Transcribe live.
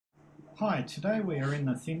Hi, today we are in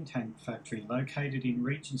the ThinTank factory located in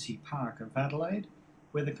Regency Park of Adelaide,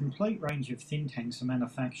 where the complete range of ThinTanks are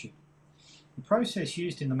manufactured. The process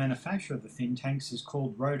used in the manufacture of the ThinTanks is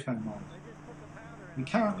called Rotor Model. We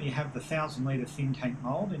currently have the 1000 litre ThinTank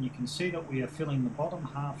mould, and you can see that we are filling the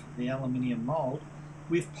bottom half of the aluminium mould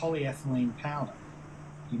with polyethylene powder.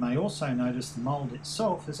 You may also notice the mould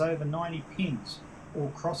itself has over 90 pins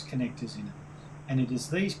or cross connectors in it, and it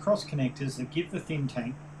is these cross connectors that give the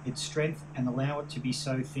ThinTank its strength and allow it to be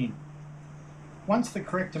so thin. Once the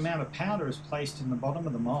correct amount of powder is placed in the bottom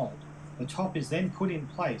of the mould, the top is then put in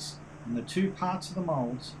place and the two parts of the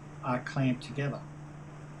moulds are clamped together.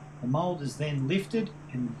 The mould is then lifted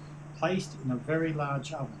and placed in a very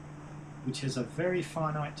large oven, which has a very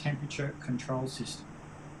finite temperature control system.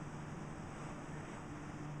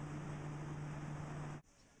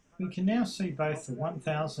 We can now see both the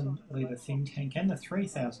 1000 litre ThinTank and the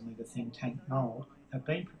 3000 litre ThinTank mould have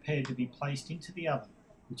been prepared to be placed into the oven,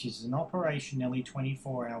 which is in operation nearly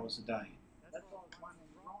 24 hours a day.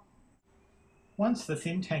 Once the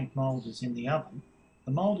ThinTank mould is in the oven,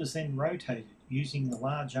 the mould is then rotated using the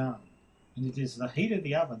large arm, and it is the heat of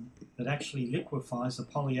the oven that actually liquefies the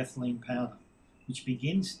polyethylene powder, which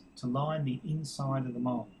begins to line the inside of the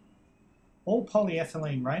mould. All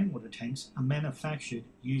polyethylene rainwater tanks are manufactured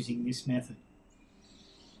using this method.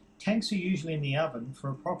 Tanks are usually in the oven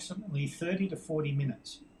for approximately 30 to 40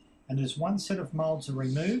 minutes, and as one set of moulds are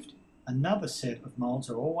removed, another set of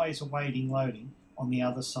moulds are always awaiting loading on the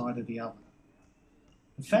other side of the oven.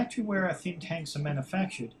 The factory where our ThinTanks are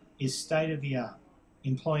manufactured is state-of-the-art,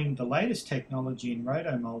 employing the latest technology in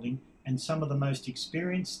roto moulding and some of the most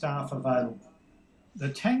experienced staff available. The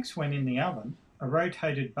tanks, when in the oven, are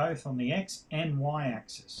rotated both on the X and Y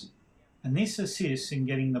axis, and this assists in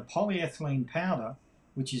getting the polyethylene powder,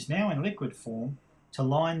 which is now in liquid form, to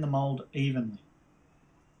line the mould evenly.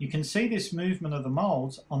 You can see this movement of the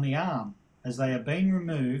moulds on the arm as they are being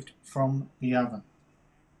removed from the oven.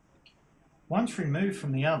 Once removed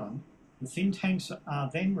from the oven, the ThinTanks are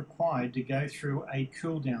then required to go through a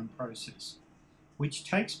cool down process, which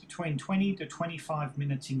takes between 20 to 25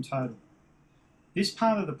 minutes in total. This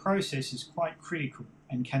part of the process is quite critical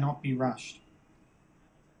and cannot be rushed.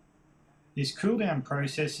 This cool down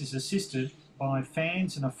process is assisted by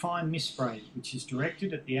fans and a fine mist spray, which is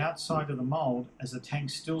directed at the outside of the mould as the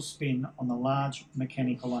tanks still spin on the large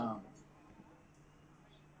mechanical arm.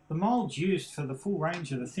 The moulds used for the full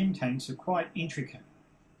range of the ThinTanks are quite intricate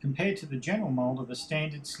compared to the general mould of a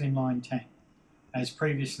standard slimline tank. As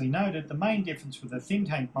previously noted, the main difference with a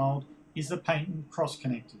ThinTank mould is the patent cross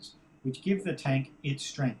connectors, which give the tank its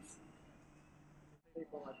strength.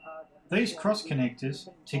 These cross connectors,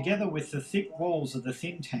 together with the thick walls of the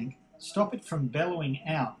ThinTank, stop it from bellowing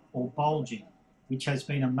out or bulging, which has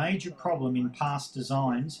been a major problem in past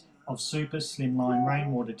designs of super slimline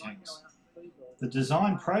rainwater tanks. The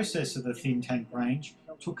design process of the ThinTank range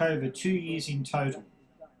took over 2 years in total,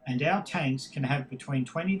 and our tanks can have between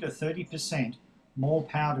 20 to 30% more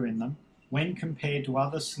powder in them when compared to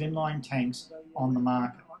other slimline tanks on the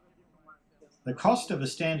market. The cost of a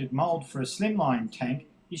standard mould for a slimline tank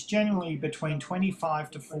is generally between $25,000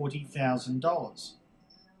 to $40,000.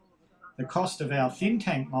 The cost of our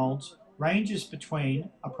ThinTank moulds ranges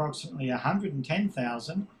between approximately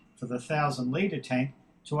 $110,000 for the 1000 litre tank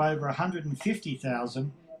to over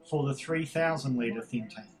 $150,000 for the 3000 litre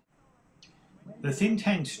ThinTank. The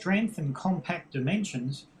ThinTank's strength and compact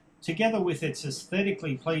dimensions, together with its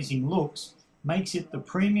aesthetically pleasing looks, makes it the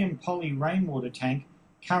premium poly rainwater tank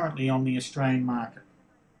currently on the Australian market.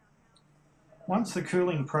 Once the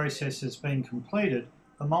cooling process has been completed,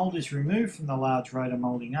 the mould is removed from the large rotor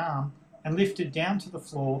moulding arm and lifted down to the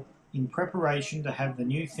floor in preparation to have the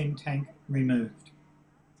new ThinTank removed.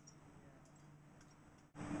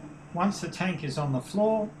 Once the tank is on the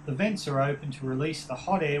floor, the vents are open to release the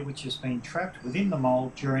hot air which has been trapped within the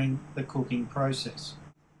mould during the cooking process.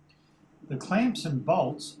 The clamps and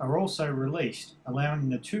bolts are also released, allowing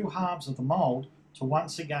the two halves of the mould to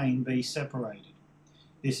once again be separated.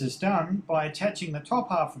 This is done by attaching the top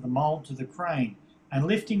half of the mould to the crane and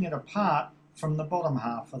lifting it apart from the bottom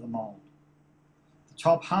half of the mould. The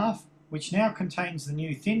top half, which now contains the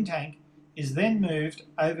new ThinTank, is then moved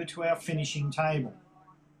over to our finishing table.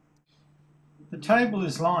 The table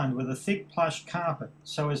is lined with a thick plush carpet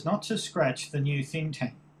so as not to scratch the new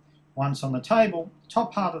ThinTank. Once on the table, the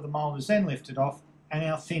top part of the mould is then lifted off and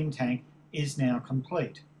our ThinTank is now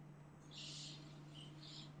complete.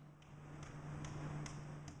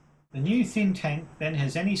 The new ThinTank then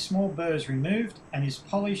has any small burrs removed and is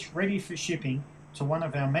polished ready for shipping to one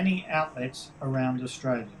of our many outlets around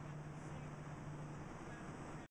Australia.